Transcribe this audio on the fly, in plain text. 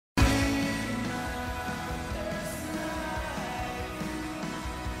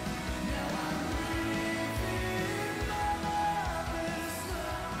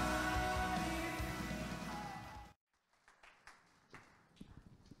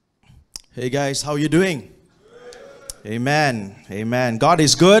Hey guys, how you doing? Amen. Amen. God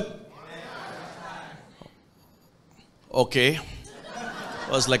is good. Okay. It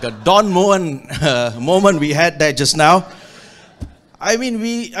was like a Don Moen moment we had there just now. I mean,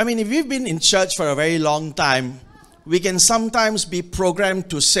 if we've been in church for a very long time, we can sometimes be programmed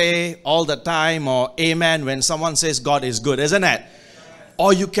to say all the time or amen when someone says God is good, isn't it?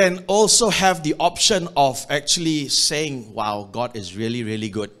 Or you can also have the option of actually saying, wow, God is really, really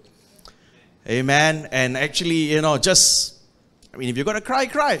good. Amen. And actually, if you're going to cry,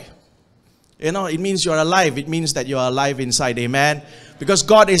 cry. It means you're alive. It means that you're alive inside. Amen. Because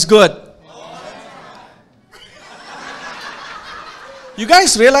God is good. You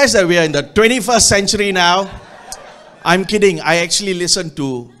guys realize that we are in the 21st century now? I'm kidding. I actually listen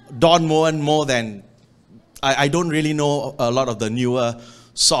to Don Moen more than... I don't really know a lot of the newer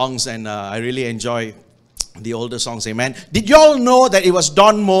songs, and I really enjoy the older songs. Amen. Did y'all know that it was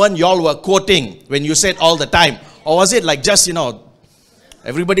Don Moen y'all were quoting when you said all the time? Or was it like just,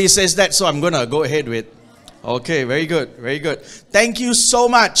 everybody says that, so I'm going to go ahead with... Okay, very good, very good. Thank you so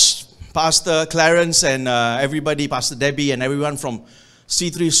much, Pastor Clarence and everybody, Pastor Debbie and everyone from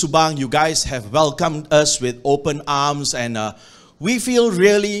C3 Subang. You guys have welcomed us with open arms, and we feel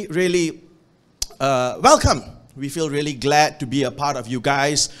really, really welcome. We feel really glad to be a part of you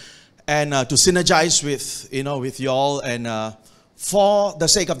guys and to synergize with y'all and for the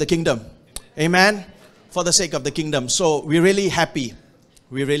sake of the kingdom. Amen. For the sake of the kingdom. So we're really happy.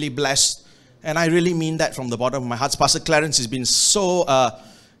 We're really blessed. And I really mean that from the bottom of my heart. Pastor Clarence has been so,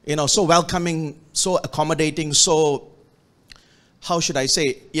 so welcoming, so accommodating, so, how should I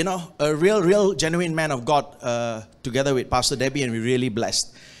say, a real, genuine man of God together with Pastor Debbie, and we're really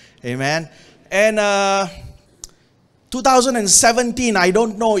blessed. Amen. And 2017, I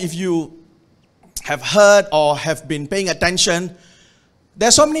don't know if you have heard or have been paying attention.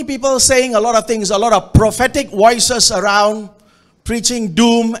 There's so many people saying a lot of things, a lot of prophetic voices around, preaching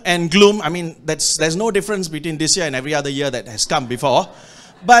doom and gloom. I mean, there's no difference between this year and every other year that has come before.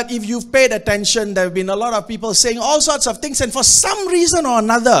 But if you've paid attention, there have been a lot of people saying all sorts of things. And for some reason or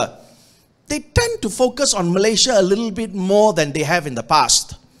another, they tend to focus on Malaysia a little bit more than they have in the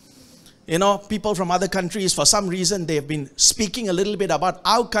past. People from other countries, for some reason, they've been speaking a little bit about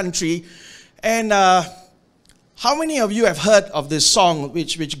our country. And how many of you have heard of this song,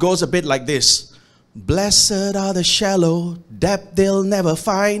 which goes a bit like this? Blessed are the shallow, depth they'll never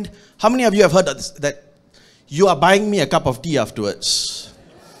find. How many of you have heard that you are buying me a cup of tea afterwards?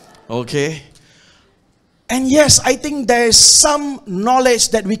 Okay. And yes, I think there is some knowledge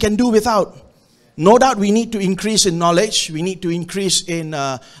that we can do without. No doubt we need to increase in knowledge. We need to increase in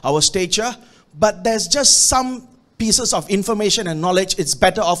our stature. But there's just some pieces of information and knowledge it's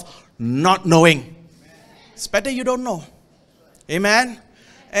better off not knowing. It's better you don't know. Amen?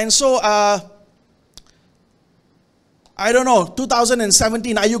 And so, I don't know,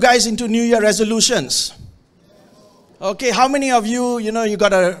 2017, are you guys into New Year resolutions? Okay, how many of you, you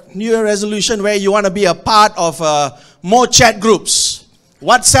got a New Year resolution where you want to be a part of more chat groups?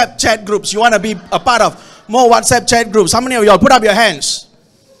 WhatsApp chat groups. You want to be a part of more WhatsApp chat groups. How many of y'all? Put up your hands.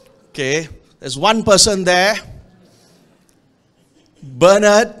 Okay, there's one person there.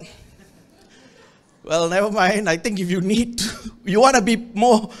 Bernard. Well, never mind. I think if you want to be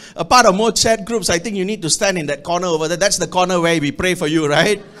a part of more chat groups, I think you need to stand in that corner over there. That's the corner where we pray for you,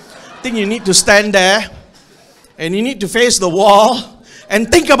 right? I think you need to stand there and you need to face the wall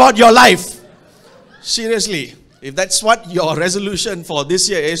and think about your life. Seriously, if that's what your resolution for this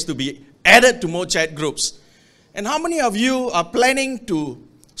year is, to be added to more chat groups. And how many of you are planning to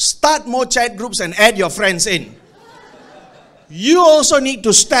start more chat groups and add your friends in? You also need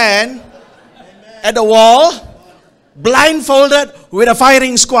to stand at the wall, blindfolded with a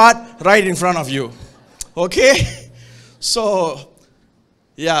firing squad right in front of you. Okay? So,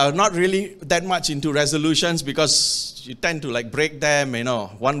 yeah, not really that much into resolutions because you tend to break them,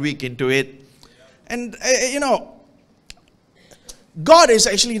 1 week into it. And, God is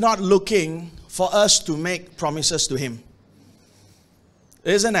actually not looking for us to make promises to Him.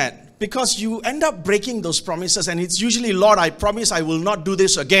 Isn't it? Because you end up breaking those promises, and it's usually, Lord, I promise I will not do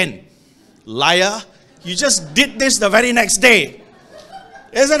this again. Liar, you just did this the very next day.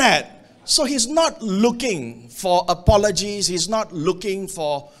 Isn't it? So He's not looking for apologies. He's not looking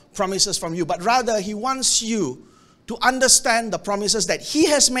for promises from you. But rather, He wants you to understand the promises that He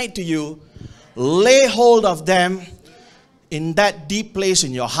has made to you. Lay hold of them in that deep place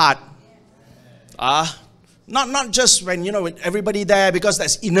in your heart. Not just when, with everybody there, because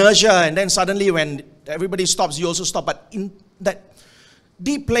there's inertia, and then suddenly when everybody stops, you also stop. But in that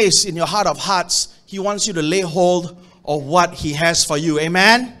deep place in your heart of hearts, He wants you to lay hold of what He has for you.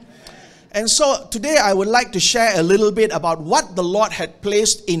 Amen? And so today I would like to share a little bit about what the Lord had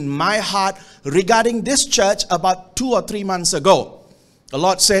placed in my heart regarding this church about 2 or 3 months ago. The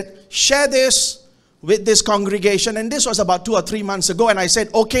Lord said, share this with this congregation. And this was about 2 or 3 months ago. And I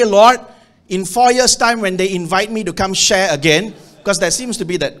said, okay, Lord, in 4 years' time when they invite me to come share again, because there seems to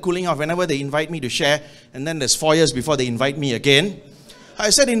be that cooling off whenever they invite me to share, and then there's 4 years before they invite me again. I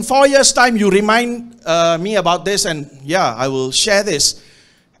said, in 4 years' time, you remind me about this, and yeah, I will share this.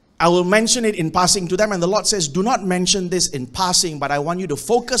 I will mention it in passing to them. And the Lord says, do not mention this in passing, but I want you to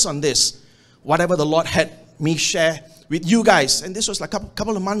focus on this, whatever the Lord had me share with you guys. And this was like a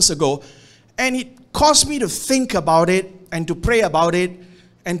couple of months ago. And it caused me to think about it and to pray about it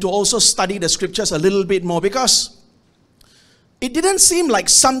and to also study the scriptures a little bit more, because it didn't seem like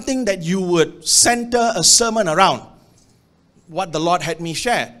something that you would center a sermon around, what the Lord had me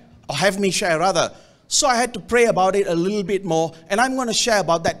share, or have me share rather. So I had to pray about it a little bit more, and I'm going to share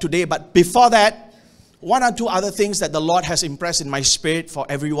about that today. But before that, 1 or 2 other things that the Lord has impressed in my spirit for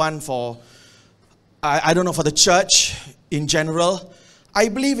everyone, for, I don't know, for the church in general. I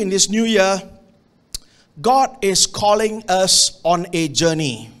believe in this new year, God is calling us on a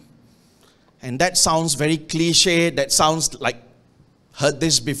journey. And that sounds very cliche, that sounds like, heard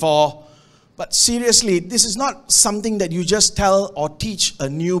this before. But seriously, this is not something that you just tell or teach a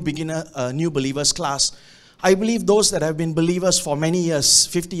new beginner, a new believers class. I believe those that have been believers for many years,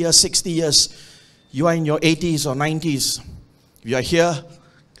 50 years, 60 years, you are in your 80s or 90s. If you are here,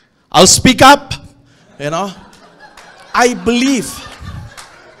 I'll speak up, you know. I believe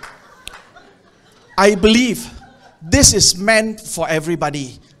this is meant for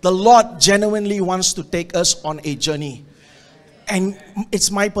everybody. The Lord genuinely wants to take us on a journey. And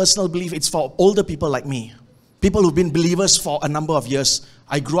it's my personal belief, it's for older people like me. People who've been believers for a number of years.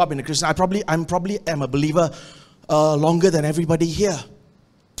 I grew up in a Christian, I probably am a believer longer than everybody here.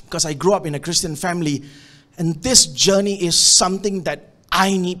 Because I grew up in a Christian family. And this journey is something that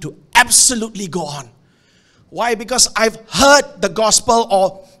I need to absolutely go on. Why? Because I've heard the gospel,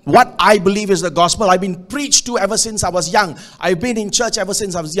 or what I believe is the gospel. I've been preached to ever since I was young. I've been in church ever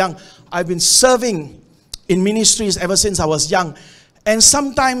since I was young. I've been serving in ministries ever since I was young. And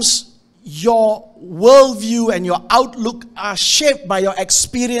sometimes your worldview and your outlook are shaped by your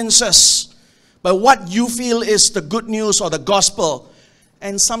experiences, by what you feel is the good news or the gospel.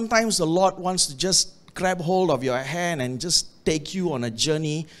 And sometimes the Lord wants to just grab hold of your hand and just take you on a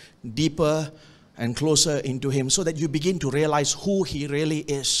journey deeper and closer into Him, so that you begin to realize who He really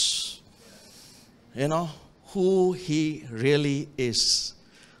is. You know, who He really is.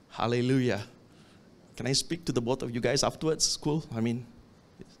 Hallelujah. Can I speak to the both of you guys afterwards? Cool. I mean,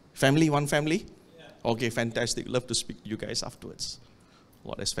 family, one family? Yeah. Okay, fantastic. Love to speak to you guys afterwards.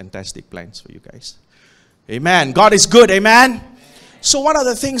 Lord has fantastic plans for you guys. Amen. God is good. Amen. Amen. So one of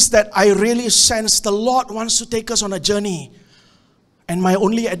the things that I really sense, the Lord wants to take us on a journey. And my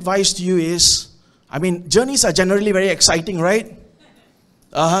only advice to you is, I mean, journeys are generally very exciting, right?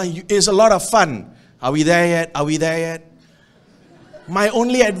 It's a lot of fun. Are we there yet? Are we there yet? My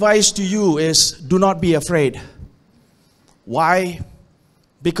only advice to you is, do not be afraid. Why?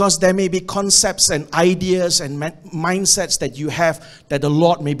 Because there may be concepts and ideas and mindsets that you have that the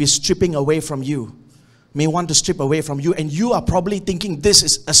Lord may be stripping away from you. May want to strip away from you. And you are probably thinking this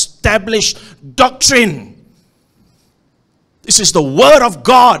is established doctrine. This is the Word of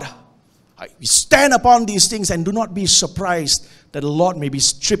God. Stand upon these things and do not be surprised that the Lord may be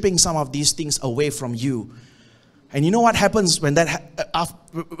stripping some of these things away from you. And you know what happens when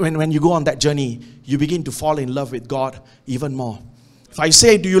when you go on that journey? You begin to fall in love with God even more. If I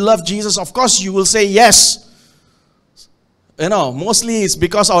say, do you love Jesus? Of course you will say yes. You know, mostly it's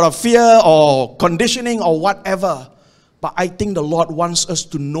because out of fear or conditioning or whatever. But I think the Lord wants us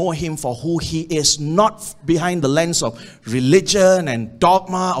to know Him for who He is, not behind the lens of religion and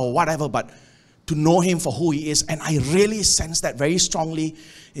dogma or whatever, but to know Him for who He is. And I really sense that very strongly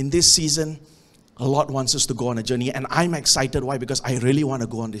in this season. The Lord wants us to go on a journey, and I'm excited. Why? Because I really want to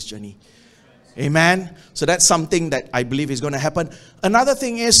go on this journey. Amen. So that's something that I believe is going to happen. Another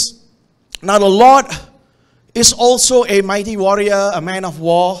thing is, now the Lord is also a mighty warrior, a man of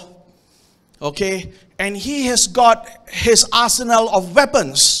war. Okay? And He has got His arsenal of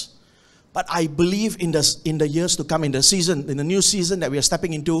weapons. But I believe in the years to come, in the new season that we are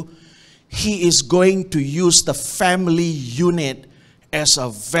stepping into, He is going to use the family unit as a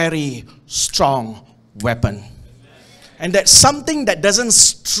very strong weapon. And that's something that doesn't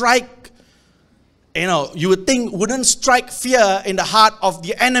strike, you would think wouldn't strike fear in the heart of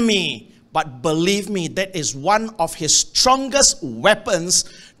the enemy. But believe me, that is one of His strongest weapons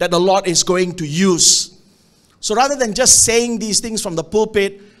that the Lord is going to use. So rather than just saying these things from the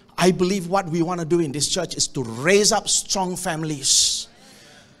pulpit, I believe what we want to do in this church is to raise up strong families.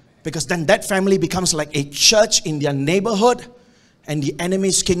 Because then that family becomes like a church in their neighborhood, and the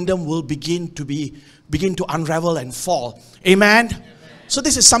enemy's kingdom will begin to unravel and fall. Amen? Amen. So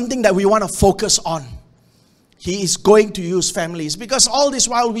this is something that we want to focus on. He is going to use families. Because all this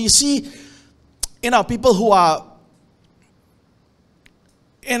while we see, people who are,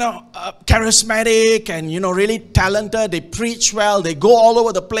 charismatic and, really talented. They preach well. They go all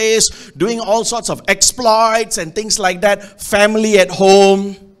over the place doing all sorts of exploits and things like that. Family at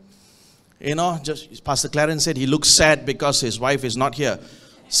home. Just Pastor Clarence said he looks sad because his wife is not here.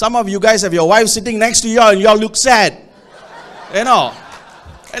 Some of you guys have your wife sitting next to you and you all look sad.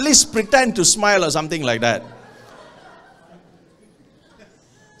 At least pretend to smile or something like that.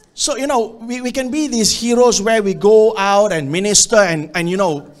 So, we can be these heroes where we go out and minister and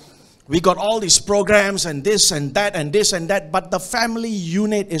we got all these programs and this and that and this and that. But the family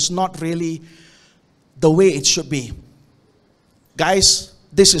unit is not really the way it should be. Guys,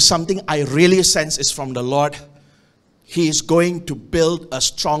 this is something I really sense is from the Lord. He is going to build a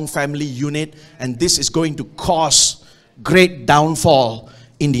strong family unit, and this is going to cause great downfall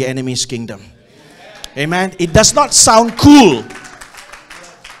in the enemy's kingdom. Amen. It does not sound cool.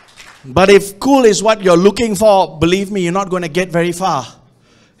 But if cool is what you're looking for, believe me, you're not going to get very far.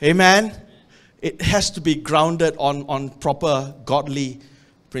 Amen. It has to be grounded on proper godly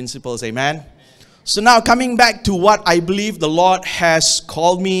principles. Amen. So now coming back to what I believe the Lord has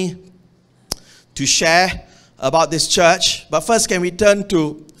called me to share about this church. But first, can we turn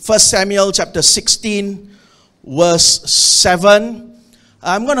to 1 Samuel chapter 16, verse 7.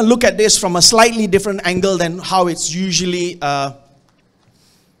 I'm going to look at this from a slightly different angle than how it's usually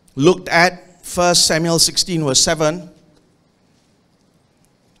looked at. 1 Samuel 16, verse 7.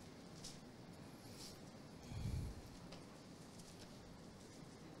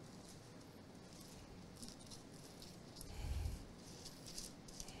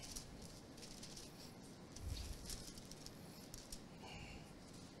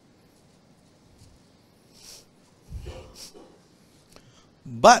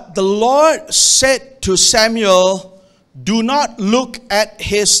 But the Lord said to Samuel, do not look at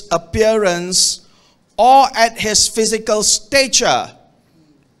his appearance or at his physical stature,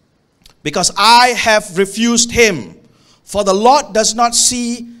 because I have refused him. For the Lord does not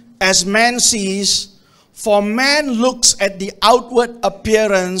see as man sees, for man looks at the outward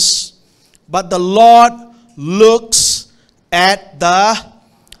appearance, but the Lord looks at the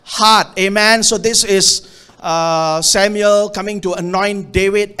heart. Amen. So this is Samuel coming to anoint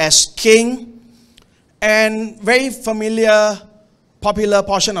David as king, and very familiar, popular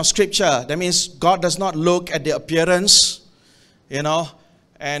portion of scripture. That means God does not look at the appearance, but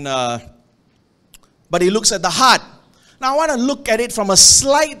he looks at the heart. Now I want to look at it from a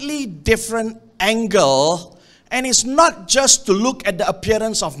slightly different angle, and it's not just to look at the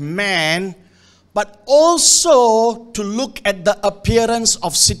appearance of man, but also to look at the appearance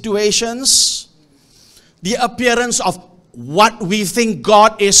of situations, the appearance of what we think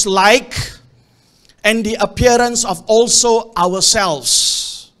God is like, and the appearance of also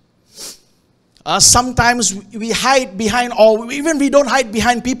ourselves. Sometimes we hide behind, or even we don't hide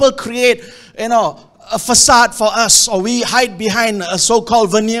behind, people create, a facade for us, or we hide behind a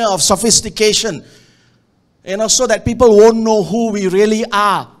so-called veneer of sophistication, so that people won't know who we really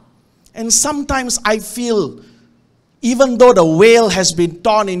are. And sometimes I feel, even though the veil has been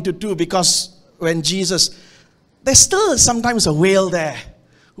torn into two, because when Jesus, there's still sometimes a veil there.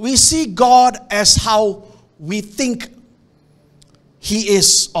 We see God as how we think He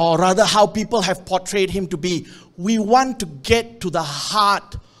is, or rather how people have portrayed Him to be. We want to get to the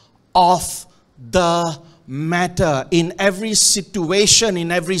heart of the matter in every situation,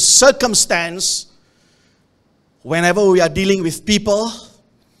 in every circumstance. Whenever we are dealing with people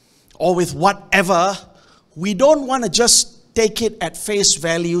or with whatever, we don't want to just take it at face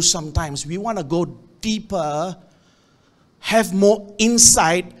value sometimes. We want to go deeper, have more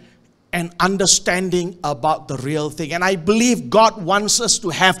insight and understanding about the real thing. And I believe God wants us to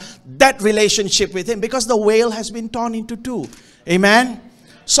have that relationship with Him, because the veil has been torn into two. Amen?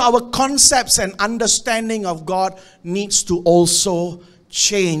 So our concepts and understanding of God needs to also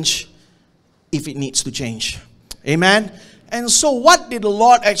change if it needs to change. Amen? And so what did the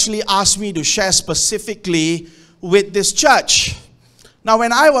Lord actually ask me to share specifically with this church? Now,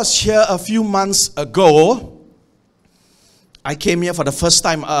 when I was here a few months ago, I came here for the first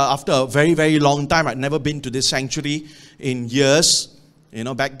time after a very, very long time. I'd never been to this sanctuary in years.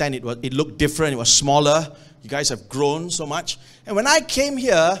 Back then it looked different. It was smaller. You guys have grown so much. And when I came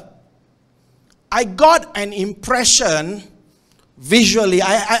here, I got an impression visually.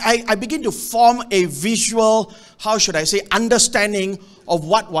 I begin to form a visual, how should I say, understanding of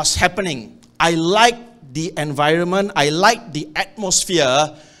what was happening. I liked the environment. I liked the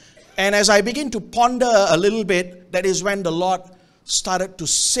atmosphere. And as I begin to ponder a little bit, that is when the Lord started to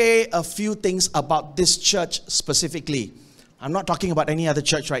say a few things about this church specifically. I'm not talking about any other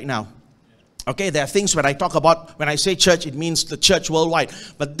church right now. Okay, there are things when I talk about, when I say church, it means the church worldwide.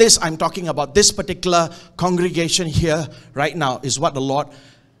 But this, I'm talking about this particular congregation here right now is what the Lord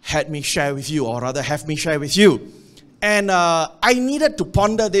had me share with you, or rather have me share with you. And I needed to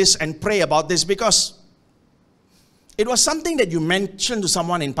ponder this and pray about this because it was something that you mentioned to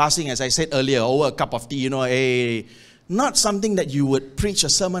someone in passing, as I said earlier, over a cup of tea, not something that you would preach a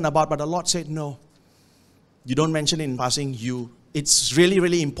sermon about, but the Lord said, no, you don't mention it in passing, it's really,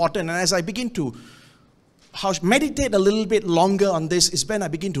 really important. And as I begin to meditate a little bit longer on this, is when I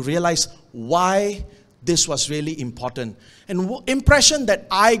begin to realize why this was really important. And impression that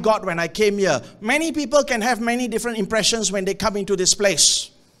I got when I came here, many people can have many different impressions when they come into this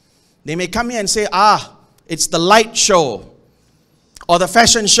place. They may come here and say, it's the light show, or the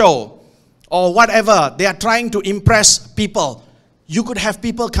fashion show, or whatever. They are trying to impress people. You could have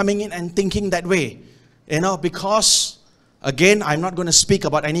people coming in and thinking that way, because again, I'm not going to speak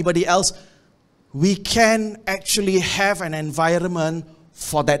about anybody else. We can actually have an environment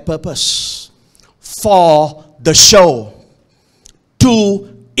for that purpose. For the show.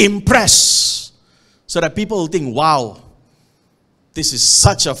 To impress. So that people will think, wow, this is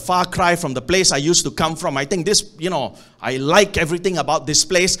such a far cry from the place I used to come from. I think this, I like everything about this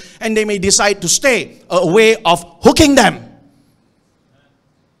place. And they may decide to stay. A way of hooking them.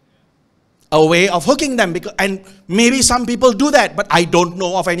 A way of hooking them. And maybe some people do that, but I don't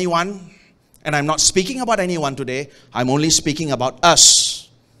know of anyone. And I'm not speaking about anyone today. I'm only speaking about us.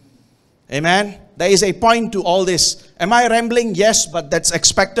 Amen? There is a point to all this. Am I rambling? Yes, but that's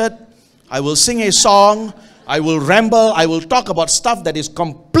expected. I will sing a song. I will ramble. I will talk about stuff that is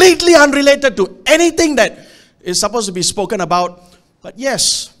completely unrelated to anything that is supposed to be spoken about. But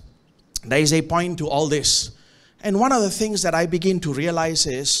yes, there is a point to all this. And one of the things that I begin to realize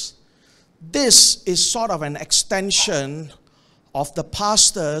is, this is sort of an extension of the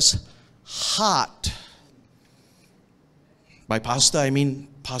pastor's heart. By pastor, I mean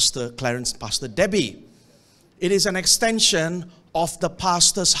Pastor Clarence, Pastor Debbie. It is an extension of the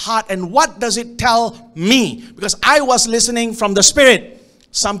pastor's heart. And what does it tell me? Because I was listening from the Spirit.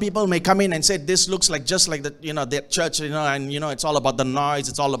 Some people may come in and say, this looks like just like that church, and it's all about the noise,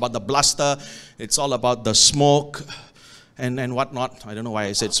 it's all about the bluster, it's all about the smoke. And whatnot. I don't know why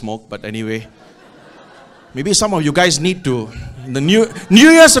I said smoke, but anyway. Maybe some of you guys need to. The New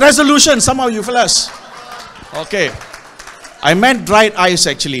Year's resolution, some of you fellas. Okay. I meant dried ice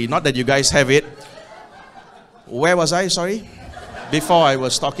actually, not that you guys have it. Where was I, sorry? Before I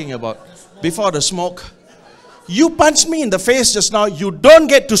was talking about, before the smoke. You punched me in the face just now, you don't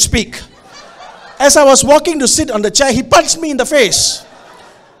get to speak. As I was walking to sit on the chair, he punched me in the face.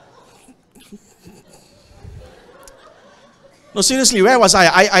 No, seriously, where was I?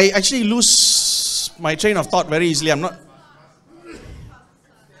 I actually lose my train of thought very easily. I'm not...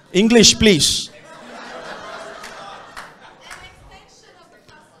 English, please.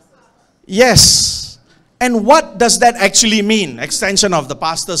 Yes. And what does that actually mean? Extension of the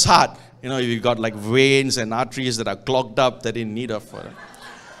pastor's heart. You've got like veins and arteries that are clogged up that in need of...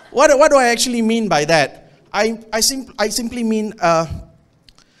 What do I actually mean by that? I simply mean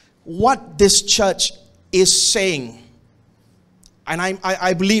what this church is saying. And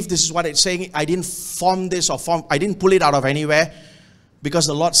I believe this is what it's saying. I didn't form this I didn't pull it out of anywhere. Because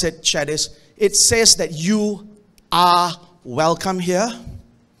the Lord said, share this. It says that you are welcome here.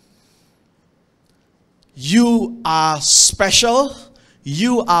 You are special.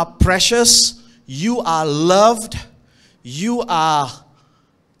 You are precious. You are loved. You are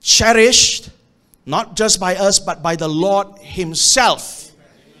cherished. Not just by us, but by the Lord Himself.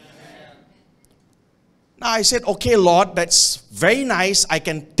 Now I said, okay, Lord, that's very nice. I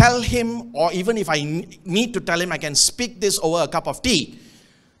can tell him, or even if I need to tell him, I can speak this over a cup of tea.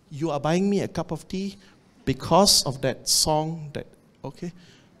 You are buying me a cup of tea because of that song okay.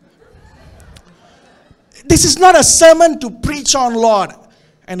 This is not a sermon to preach on, Lord.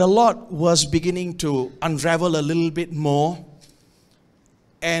 And the Lord was beginning to unravel a little bit more.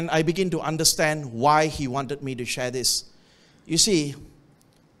 And I begin to understand why He wanted me to share this. You see,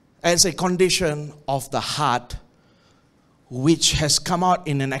 as a condition of the heart, which has come out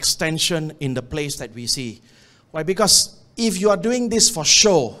in an extension in the place that we see. Why? Because if you are doing this for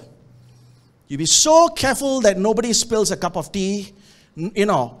show, you be so careful that nobody spills a cup of tea.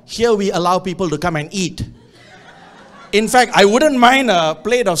 Here we allow people to come and eat. In fact, I wouldn't mind a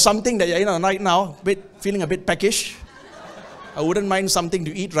plate of something that, right now, feeling a bit peckish. I wouldn't mind something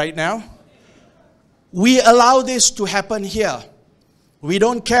to eat right now. We allow this to happen here. We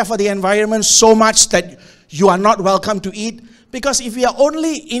don't care for the environment so much that you are not welcome to eat. Because if we are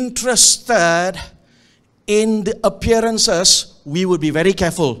only interested in the appearances, we would be very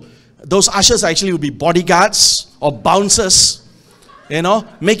careful. Those ushers actually would be bodyguards or bouncers.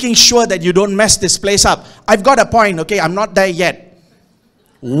 Making sure that you don't mess this place up. I've got a point, okay? I'm not there yet.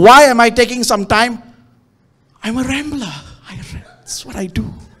 Why am I taking some time? I'm a rambler. That's what I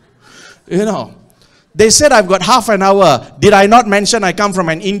do. They said I've got half an hour. Did I not mention I come from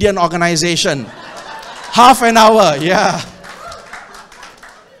an Indian organization? Half an hour, yeah.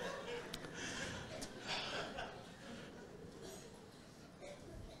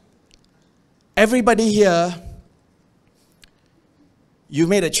 Everybody here, you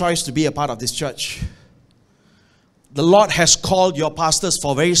made a choice to be a part of this church. The Lord has called your pastors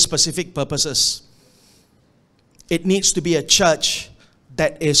for very specific purposes. It needs to be a church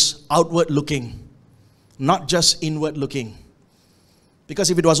that is outward looking, not just inward looking. Because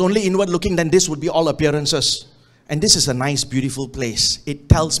if it was only inward looking, then this would be all appearances. And this is a nice, beautiful place. It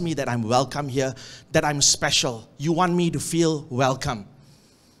tells me that I'm welcome here, that I'm special. You want me to feel welcome.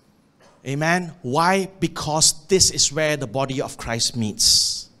 Amen. Why? Because this is where the body of Christ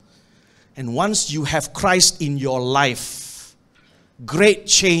meets. And once you have Christ in your life, great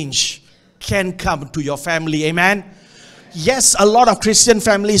change can come to your family. Amen. Yes, a lot of Christian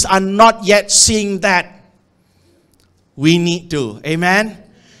families are not yet seeing that. We need to. Amen.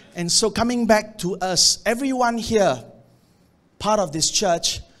 And so coming back to us, everyone here, part of this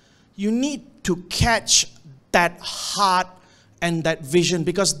church, you need to catch that heart and that vision,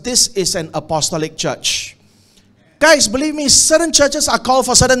 because this is an apostolic church. Guys, believe me, certain churches are called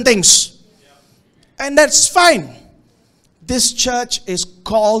for certain things. And that's fine. This church is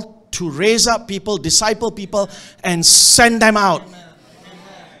called to raise up people, disciple people, and send them out.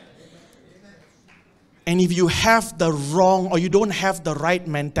 And if you have the wrong, or you don't have the right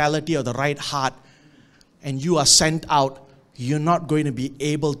mentality or the right heart, and you are sent out, you're not going to be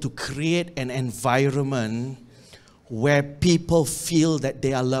able to create an environment where people feel that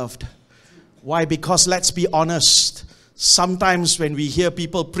they are loved. Why? Because let's be honest, sometimes when we hear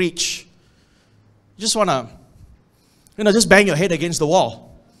people preach, you just want to, just bang your head against the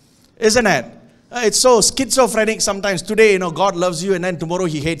wall. Isn't it? It's so schizophrenic sometimes. Today, God loves you, and then tomorrow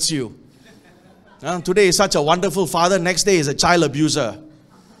He hates you. Today is such a wonderful father, next day is a child abuser.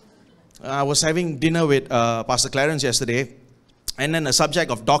 I was having dinner with Pastor Clarence yesterday, and then the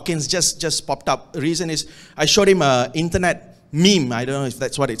subject of Dawkins just popped up. The reason is I showed him an internet meme, I don't know if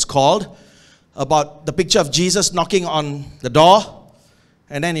that's what it's called, about the picture of Jesus knocking on the door.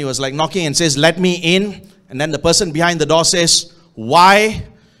 And then he was like knocking and says, "Let me in." And then the person behind the door says, "Why?"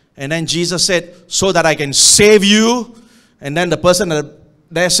 And then Jesus said, "So that I can save you." And then the person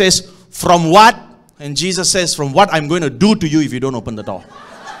there says, "From what?" And Jesus says, "From what I'm going to do to you if you don't open the door."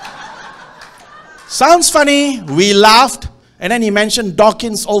 Sounds funny. We laughed. And then he mentioned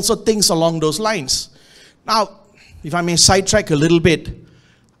Dawkins also thinks along those lines. Now, if I may sidetrack a little bit,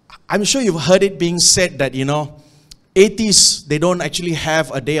 I'm sure you've heard it being said that, atheists, they don't actually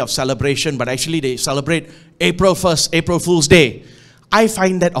have a day of celebration, but actually they celebrate April 1st, April Fool's Day. I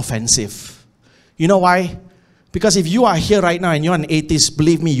find that offensive. You know why? Because if you are here right now and you're an atheist,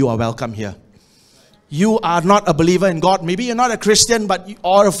 believe me, you are welcome here. You are not a believer in God. Maybe you're not a Christian,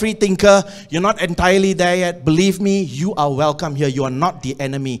 or a free thinker. You're not entirely there yet. Believe me, you are welcome here. You are not the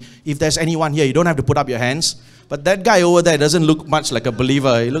enemy. If there's anyone here, you don't have to put up your hands. But that guy over there doesn't look much like a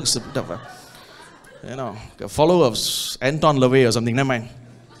believer. He looks a bit of a follower of Anton LaVey or something. Never mind.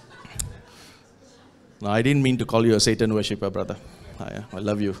 No, I didn't mean to call you a Satan worshipper, brother. I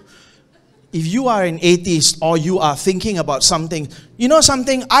love you. If you are an atheist or you are thinking about something,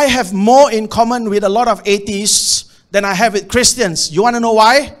 something, I have more in common with a lot of atheists than I have with Christians. You want to know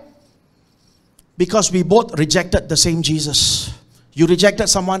why? Because we both rejected the same Jesus. You rejected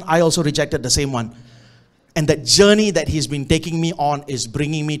someone, I also rejected the same one. And the journey that He's been taking me on is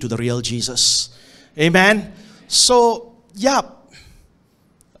bringing me to the real Jesus. Amen? So, yeah.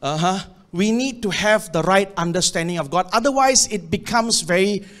 We need to have the right understanding of God. Otherwise, it becomes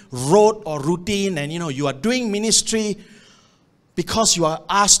very rote or routine, and you are doing ministry because you are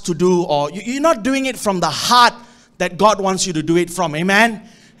asked to do, or you're not doing it from the heart that God wants you to do it from. Amen?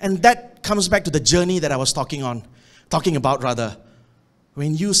 And that comes back to the journey that I was talking about.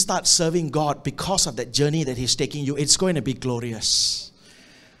 When you start serving God because of that journey that He's taking you, it's going to be glorious.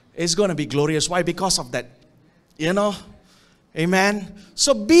 It's going to be glorious. Why? Because of that, Amen.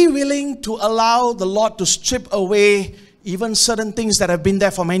 So be willing to allow the Lord to strip away even certain things that have been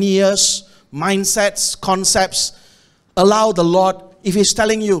there for many years, mindsets, concepts. Allow the Lord, if He's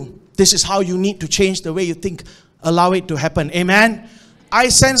telling you, this is how you need to change the way you think, allow it to happen. Amen. I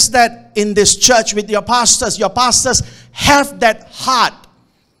sense that in this church with your pastors have that heart.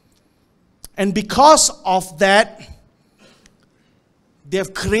 And because of that,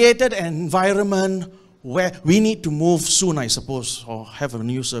 they've created an environment where we need to move soon, I suppose, or have a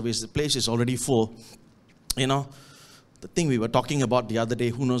new service. The place is already full. You know, the thing we were talking about the other day,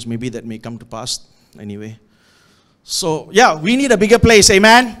 who knows, maybe that may come to pass anyway. So, yeah, we need a bigger place,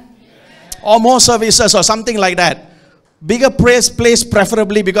 amen? Or more services or something like that. Bigger place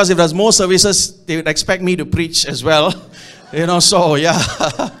preferably, because if there's more services, they would expect me to preach as well. You know, so, yeah.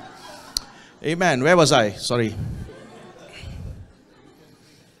 Amen. Where was I? Sorry.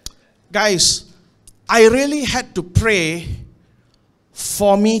 Guys, I really had to pray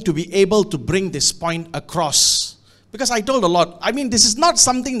for me to be able to bring this point across. Because I told the Lord, I mean, this is not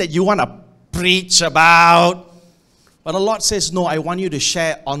something that you want to preach about. But the Lord says, no, I want you to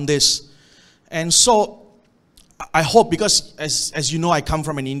share on this. And so, I hope, because as you know, I come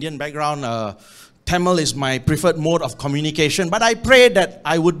from an Indian background. Tamil is my preferred mode of communication. But I pray that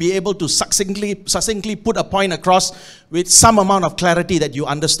I would be able to succinctly put a point across with some amount of clarity that you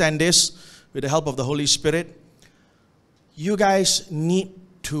understand this. With the help of the Holy Spirit, you guys need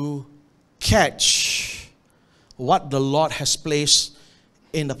to catch what the Lord has placed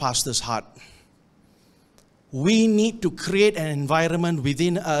in the pastor's heart. We need to create an environment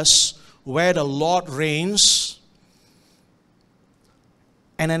within us where the Lord reigns,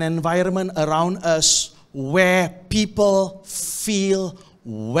 and an environment around us where people feel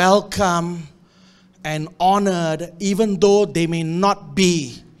welcome and honored, even though they may not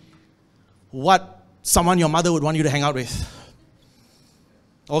be what someone your mother would want you to hang out with.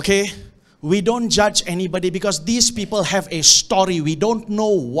 Okay? We don't judge anybody because these people have a story. We don't know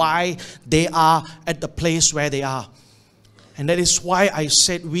why they are at the place where they are. And that is why I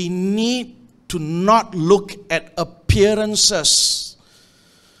said we need to not look at appearances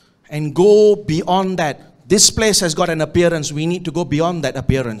and go beyond that. This place has got an appearance. We need to go beyond that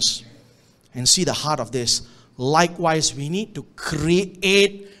appearance and see the heart of this. Likewise, we need to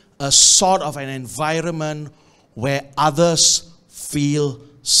create a sort of an environment where others feel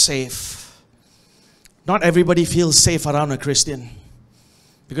safe. Not everybody feels safe around a Christian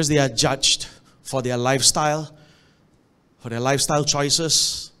because they are judged for their lifestyle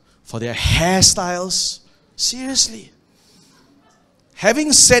choices, for their hairstyles. Seriously.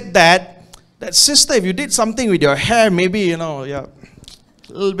 Having said that sister, if you did something with your hair, maybe, you know, yeah,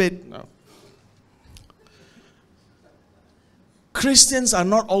 a little bit. No. Christians are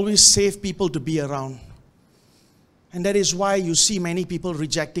not always safe people to be around. And that is why you see many people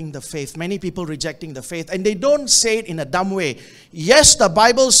rejecting the faith. Many people rejecting the faith. And they don't say it in a dumb way. Yes, the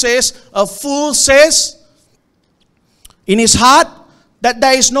Bible says, a fool says in his heart that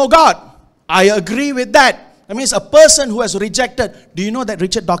there is no God. I agree with that. That means a person who has rejected. Do you know that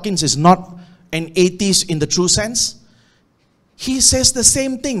Richard Dawkins is not an atheist in the true sense? He says the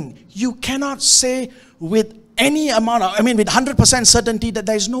same thing. You cannot say with any amount of, with 100% certainty that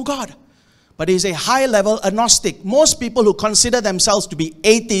there is no God. But he is a high-level agnostic. Most people who consider themselves to be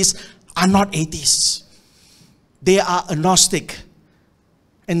atheists are not atheists. They are agnostic.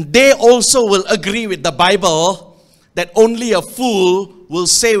 And they also will agree with the Bible that only a fool will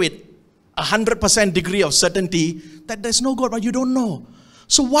say with 100% degree of certainty that there's no God, but you don't know.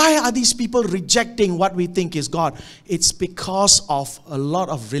 So why are these people rejecting what we think is God? It's because of a lot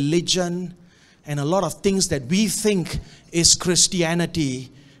of religion and a lot of things that we think is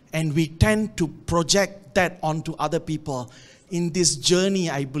Christianity, and we tend to project that onto other people. In this journey,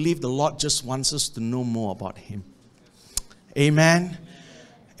 I believe the Lord just wants us to know more about Him. Amen.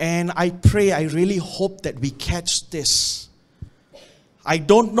 And I pray, I really hope that we catch this. I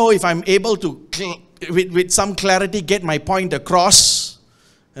don't know if I'm able to, with some clarity, get my point across.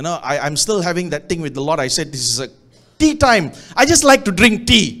 You know, I'm still having that thing with the Lord. I said, this is a tea time. I just like to drink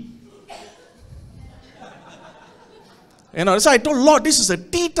tea. You know, so I told Lord, this is a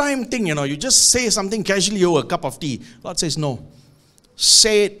tea time thing. You know, you just say something casually over a cup of tea. Lord says, no.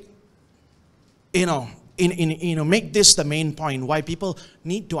 Say it, make this the main point. Why people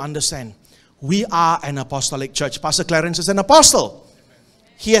need to understand. We are an apostolic church. Pastor Clarence is an apostle.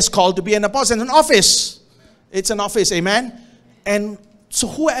 He has called to be an apostle. It's an office. It's an office, amen? And so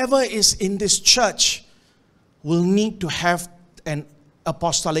whoever is in this church will need to have an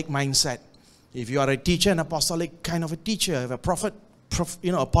apostolic mindset. If you are a teacher, an apostolic kind of a teacher, a prophet,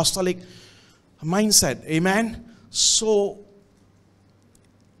 apostolic mindset. Amen? So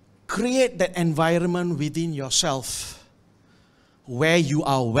create that environment within yourself where you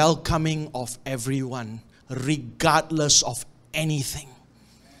are welcoming of everyone, regardless of anything,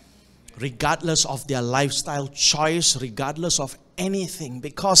 regardless of their lifestyle choice, regardless of anything.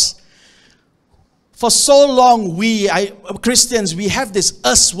 Because for so long, Christians, we have this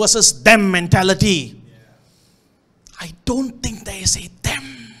us versus them mentality. I don't think there is a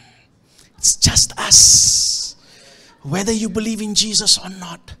them. It's just us. Whether you believe in Jesus or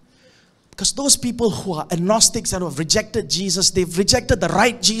not. Because those people who are agnostics and who have rejected Jesus, they've rejected the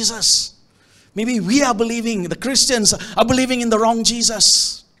right Jesus. Maybe we are believing, the Christians are believing in the wrong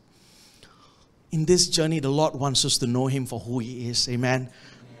Jesus. In this journey, the Lord wants us to know Him for who He is. Amen.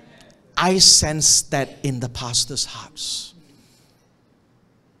 I sense that in the pastors' hearts.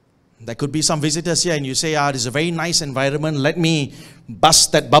 There could be some visitors here and you say, this is a very nice environment. Let me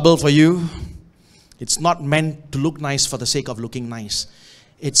bust that bubble for you. It's not meant to look nice for the sake of looking nice.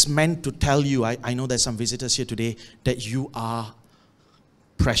 It's meant to tell you, I know there's some visitors here today, that you are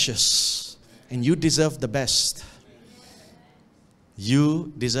precious. And you deserve the best.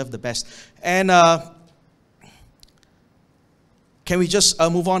 You deserve the best. And can we just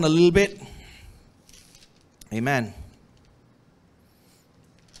move on a little bit? Amen.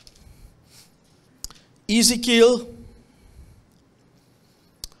 Ezekiel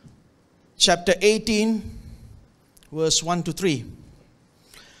chapter 18, verse 1 to 3.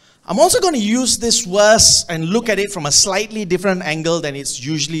 I'm also going to use this verse and look at it from a slightly different angle than it's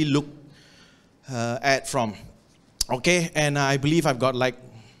usually looked at from. Okay, and I believe I've got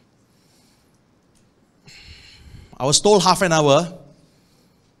I was told half an hour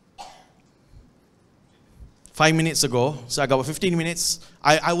 5 minutes ago, so I got 15 minutes.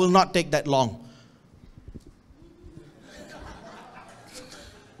 I will not take that long.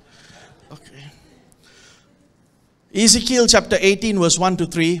 Okay. Ezekiel chapter 18, verse 1 to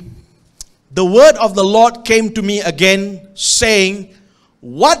 3. The word of the Lord came to me again, saying,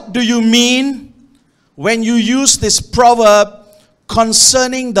 what do you mean when you use this proverb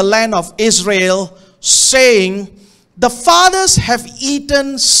concerning the land of Israel, saying, the fathers have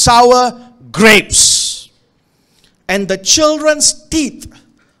eaten sour grapes, and the children's teeth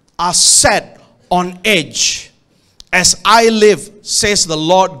are set on edge. As I live, says the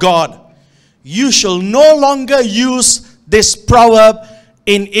Lord God, you shall no longer use this proverb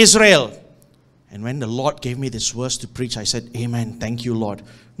in Israel. And when the Lord gave me this verse to preach, I said, amen, thank you, Lord.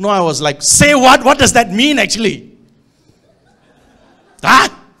 No, I was like, say what? What does that mean actually?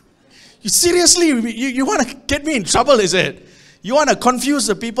 You seriously, you want to get me in trouble, is it? You want to confuse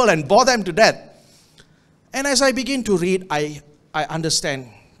the people and bore them to death. And as I begin to read, I understand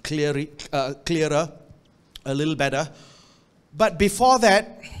clearer, a little better. But before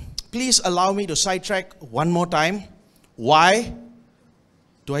that, please allow me to sidetrack one more time. Why?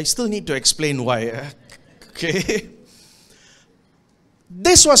 Do I still need to explain why? Okay.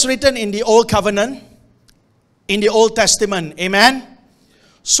 This was written in the Old Covenant, in the Old Testament. Amen?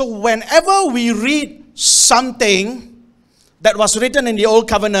 So whenever we read something that was written in the Old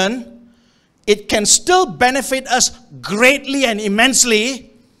Covenant, it can still benefit us greatly and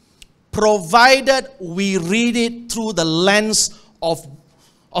immensely, provided we read it through the lens of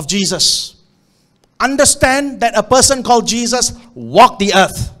Jesus. Understand that a person called Jesus walked the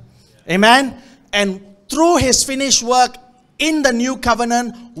earth. Amen? And through His finished work in the New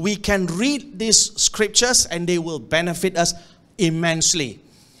Covenant, we can read these scriptures and they will benefit us immensely.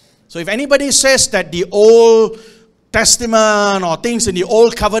 So if anybody says that the Old Testament or things in the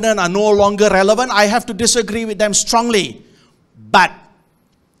Old Covenant are no longer relevant, I have to disagree with them strongly. But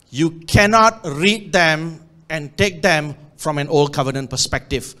you cannot read them and take them from an Old Covenant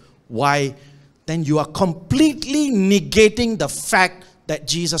perspective. Why? Then you are completely negating the fact that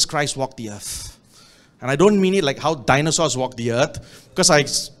Jesus Christ walked the earth. And I don't mean it like how dinosaurs walked the earth,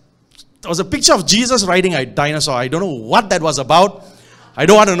 because there was a picture of Jesus riding a dinosaur. I don't know what that was about. I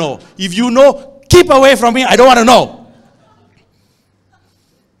don't want to know. If you know, keep away from me. I don't want to know.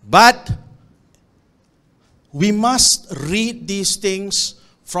 But we must read these things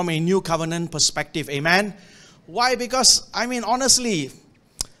from a New Covenant perspective. Amen? Why? Because, honestly,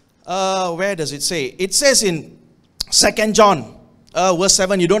 where does it say? It says in 2 John, verse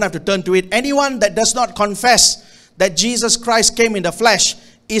 7, you don't have to turn to it. Anyone that does not confess that Jesus Christ came in the flesh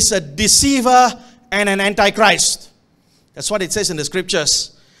is a deceiver and an antichrist. That's what it says in the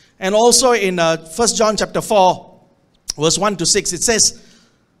scriptures. And also in 1 John chapter 4, verse 1 to 6, it says,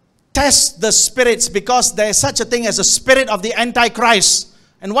 test the spirits, because there is such a thing as a spirit of the antichrist.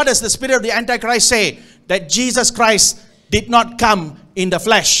 And what does the spirit of the antichrist say? That Jesus Christ did not come in the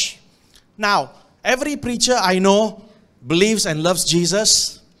flesh. Now, every preacher I know believes and loves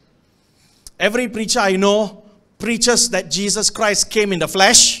Jesus. Every preacher I know preaches that Jesus Christ came in the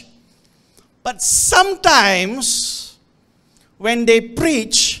flesh. But sometimes when they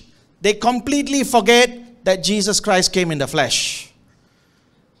preach, they completely forget that Jesus Christ came in the flesh.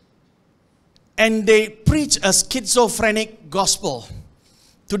 And they preach a schizophrenic gospel.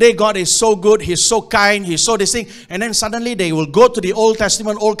 Today God is so good, He's so kind, He's so this thing. And then suddenly they will go to the Old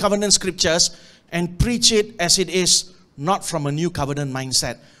Testament, Old Covenant scriptures and preach it as it is, not from a new covenant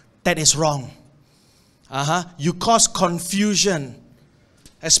mindset. That is wrong. You cause confusion,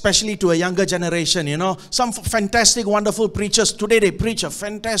 especially to a younger generation, you know. Some fantastic, wonderful preachers, today they preach a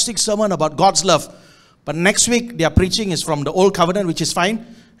fantastic sermon about God's love. But next week, their preaching is from the Old Covenant, which is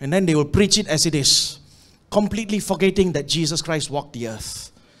fine. And then they will preach it as it is, completely forgetting that Jesus Christ walked the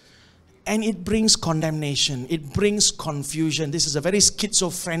earth. And it brings condemnation. It brings confusion. This is a very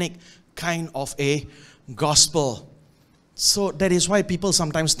schizophrenic kind of a gospel. So that is why people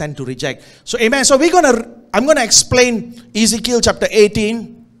sometimes tend to reject. So amen. So I'm going to explain Ezekiel chapter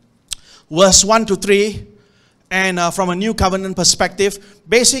 18, verse 1 to 3. And from a new covenant perspective,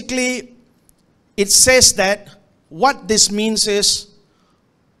 basically it says that what this means is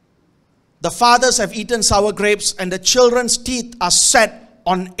the fathers have eaten sour grapes and the children's teeth are set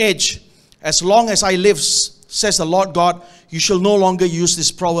on edge. As long as I live, says the Lord God, you shall no longer use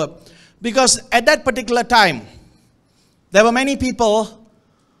this proverb. Because at that particular time, there were many people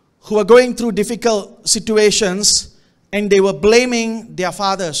who were going through difficult situations and they were blaming their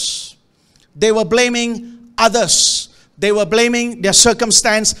fathers. They were blaming others. They were blaming their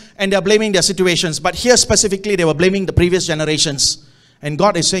circumstance and they are blaming their situations. But here specifically, they were blaming the previous generations. And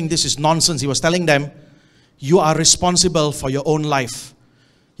God is saying this is nonsense. He was telling them, you are responsible for your own life.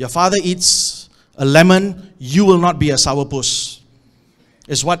 Your father eats a lemon, you will not be a sourpuss.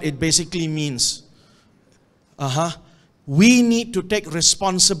 Is what it basically means. We need to take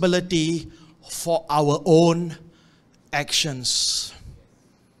responsibility for our own actions.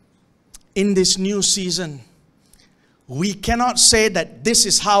 In this new season, we cannot say that this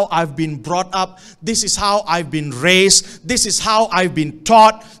is how I've been brought up, this is how I've been raised, this is how I've been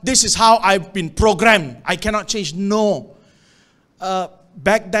taught, this is how I've been programmed. I cannot change. No.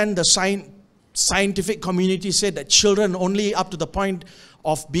 Back then, the scientific community said that children only up to the point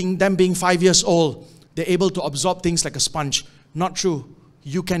of being 5 years old, they're able to absorb things like a sponge. Not true.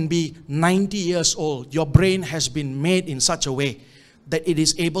 You can be 90 years old. Your brain has been made in such a way that it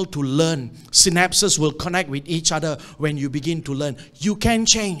is able to learn. Synapses will connect with each other when you begin to learn. You can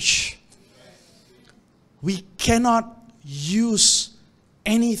change. We cannot use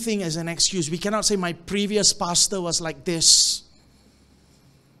anything as an excuse. We cannot say my previous pastor was like this,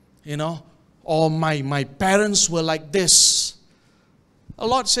 you know, or my parents were like this. The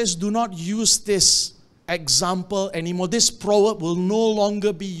Lord says, do not use this example anymore. This proverb will no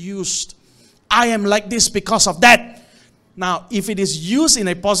longer be used. I am like this because of that. Now, if it is used in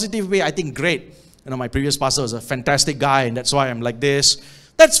a positive way, I think great. You know, my previous pastor was a fantastic guy and that's why I'm like this.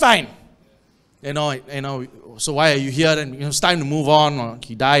 That's fine. You know, so why are you here? And it's time to move on, or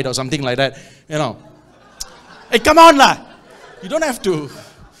he died or something like that. You know. Hey, come on lah. You don't have to.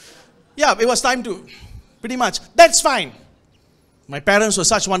 Yeah, it was time to, pretty much. That's fine. My parents were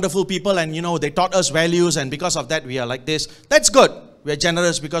such wonderful people and, you know, they taught us values and because of that we are like this. That's good. We are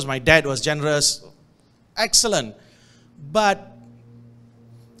generous because my dad was generous. Excellent. But,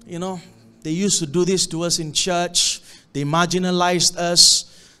 you know, they used to do this to us in church. They marginalized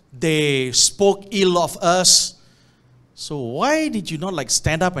us. They spoke ill of us. So why did you not like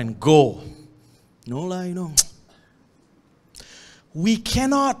stand up and go? No lah, you know. We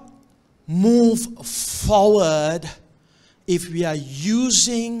cannot move forward if we are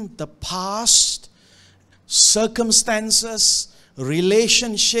using the past, circumstances,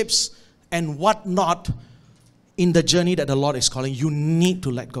 relationships, and whatnot in the journey that the Lord is calling. You need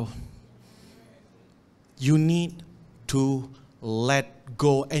to let go. You need to let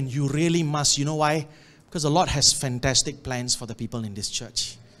go. And you really must. You know why? Because the Lord has fantastic plans for the people in this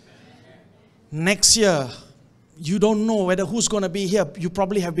church. Next year, you don't know whether who's going to be here. You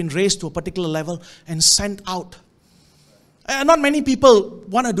probably have been raised to a particular level and sent out. Not many people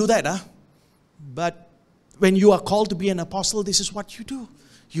want to do that. But when you are called to be an apostle, this is what you do.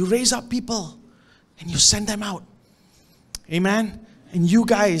 You raise up people and you send them out. Amen? And you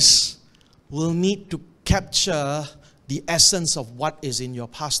guys will need to capture the essence of what is in your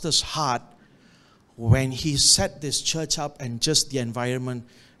pastor's heart when he set this church up and just the environment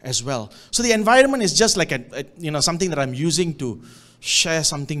as well. So the environment is just like something that I'm using to share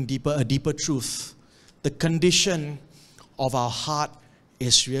something deeper, a deeper truth. The condition of our heart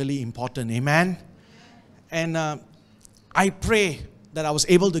is really important. Amen? And I pray that I was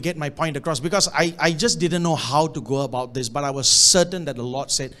able to get my point across, because I just didn't know how to go about this, but I was certain that the Lord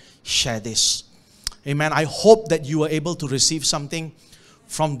said, share this. Amen. I hope that you were able to receive something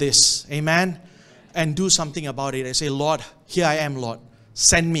from this. Amen. And do something about it. I say, Lord, here I am, Lord.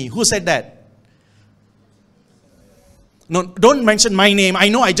 Send me. Who said that? No, don't mention my name. I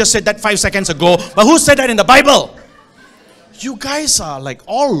know I just said that 5 seconds ago. But who said that in the Bible? You guys are like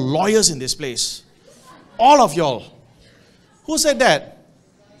all lawyers in this place. All of y'all. Who said that?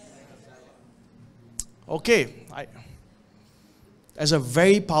 Okay. That's a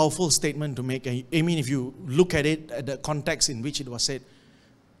very powerful statement to make. I mean, if you look at it, at the context in which it was said,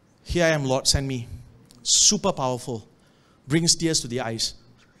 here I am, Lord, send me. Super powerful. Brings tears to the eyes.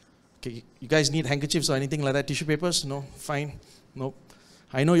 Okay, you guys need handkerchiefs or anything like that? Tissue papers? No? Fine. Nope.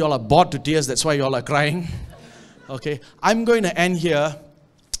 I know y'all are bored to tears, that's why y'all are crying. Okay, I'm going to end here,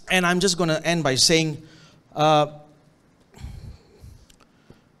 and I'm just going to end by saying,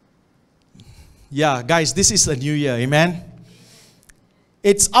 yeah, guys, this is a new year, amen?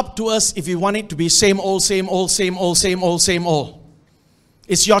 It's up to us if we want it to be same old, same old, same old, same old, same old.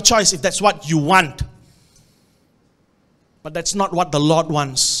 It's your choice if that's what you want. But that's not what the Lord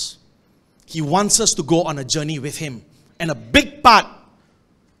wants. He wants us to go on a journey with Him. And a big part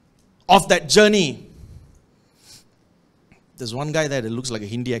of that journey, there's one guy there that looks like a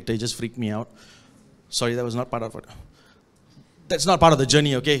Hindi actor, he just freaked me out. Sorry, that was not part of it. That's not part of the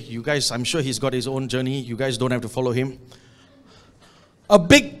journey, okay? You guys, I'm sure he's got his own journey. You guys don't have to follow him. A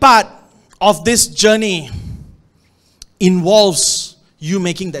big part of this journey involves you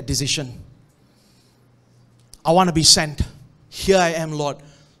making that decision. I want to be sent. Here I am, Lord.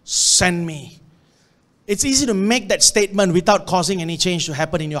 Send me. It's easy to make that statement without causing any change to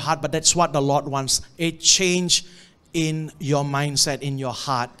happen in your heart, but that's what the Lord wants. A change in your mindset, in your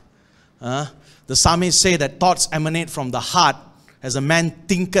heart. The psalmist say that thoughts emanate from the heart. As a man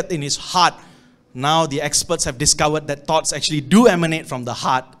thinketh in his heart. Now the experts have discovered that thoughts actually do emanate from the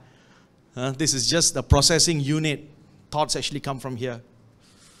heart. This is just the processing unit. Thoughts actually come from here.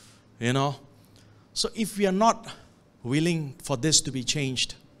 You know. So if we are not willing for this to be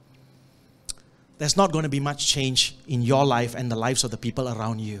changed, there's not going to be much change in your life and the lives of the people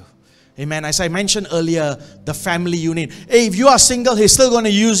around you. Amen. As I mentioned earlier, the family unit. Hey, if you are single, He's still going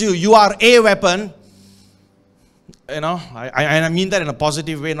to use you. You are a weapon. You know, I mean that in a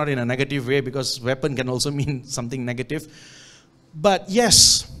positive way, not in a negative way, because weapon can also mean something negative. But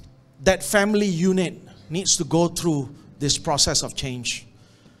yes, that family unit needs to go through this process of change.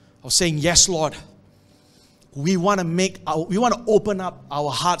 Of saying, yes, Lord, we want to open up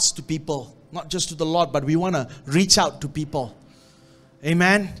our hearts to people, not just to the Lord, but we want to reach out to people.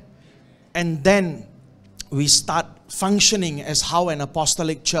 Amen. And then we start functioning as how an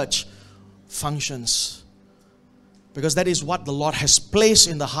apostolic church functions. Because that is what the Lord has placed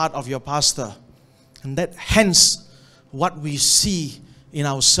in the heart of your pastor. And that hence what we see in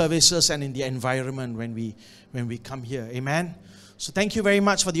our services and in the environment when we come here. Amen. So thank you very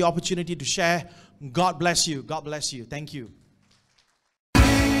much for the opportunity to share. God bless you. God bless you. Thank you.